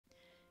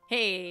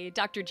Hey,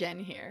 Dr. Jenn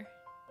here.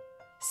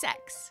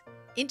 Sex,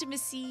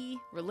 intimacy,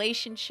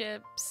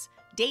 relationships,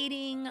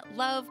 dating,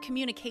 love,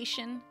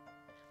 communication.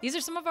 These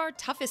are some of our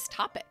toughest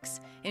topics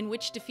in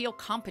which to feel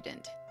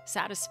competent,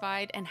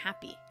 satisfied, and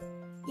happy.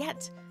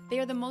 Yet, they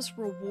are the most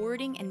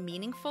rewarding and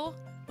meaningful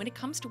when it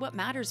comes to what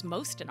matters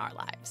most in our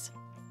lives.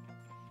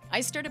 I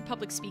started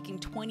public speaking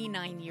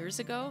 29 years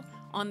ago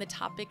on the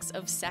topics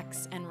of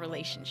sex and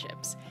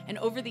relationships, and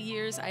over the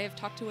years I have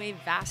talked to a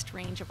vast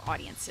range of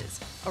audiences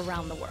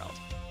around the world,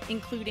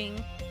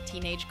 including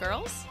teenage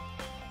girls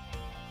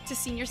to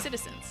senior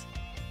citizens,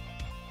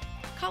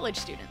 college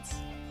students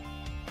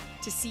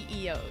to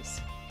CEOs,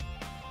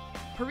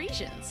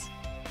 Parisians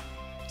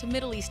to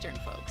Middle Eastern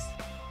folks,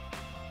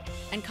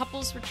 and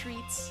couples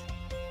retreats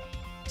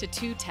to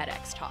 2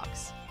 TEDx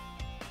talks.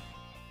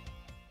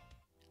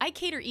 I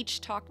cater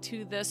each talk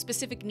to the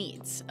specific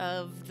needs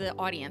of the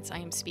audience I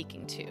am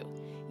speaking to.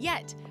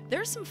 Yet, there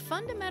are some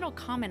fundamental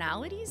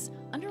commonalities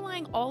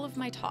underlying all of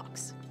my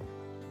talks.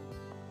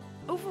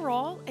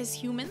 Overall, as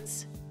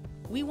humans,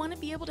 we want to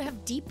be able to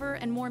have deeper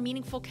and more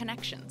meaningful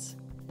connections.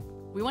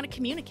 We want to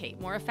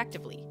communicate more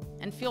effectively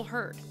and feel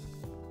heard.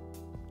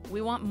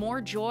 We want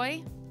more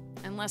joy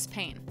and less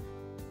pain.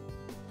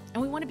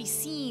 And we want to be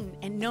seen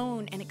and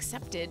known and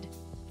accepted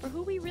for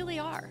who we really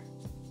are.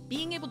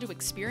 Being able to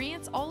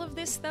experience all of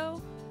this,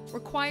 though,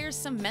 requires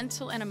some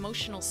mental and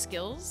emotional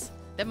skills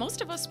that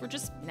most of us were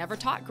just never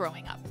taught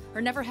growing up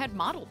or never had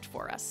modeled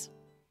for us.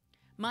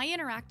 My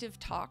interactive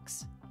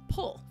talks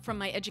pull from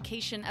my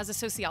education as a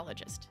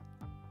sociologist,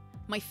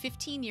 my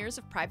 15 years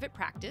of private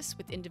practice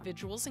with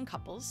individuals and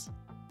couples,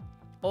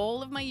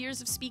 all of my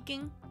years of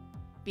speaking,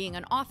 being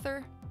an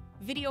author,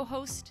 video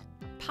host,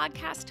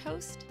 podcast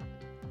host,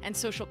 and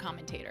social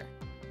commentator,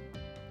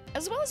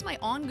 as well as my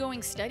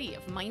ongoing study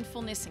of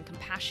mindfulness and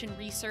compassion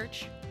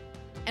research,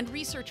 and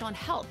research on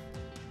health,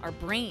 our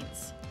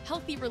brains,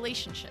 healthy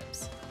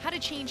relationships, how to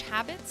change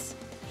habits,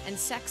 and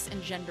sex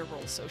and gender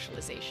role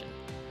socialization.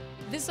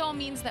 This all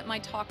means that my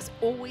talks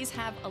always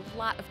have a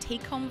lot of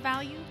take-home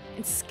value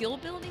and skill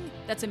building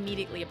that's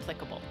immediately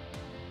applicable.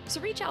 So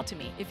reach out to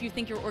me if you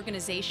think your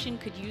organization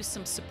could use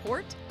some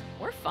support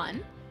or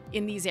fun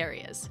in these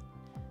areas.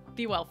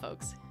 Be well,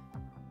 folks.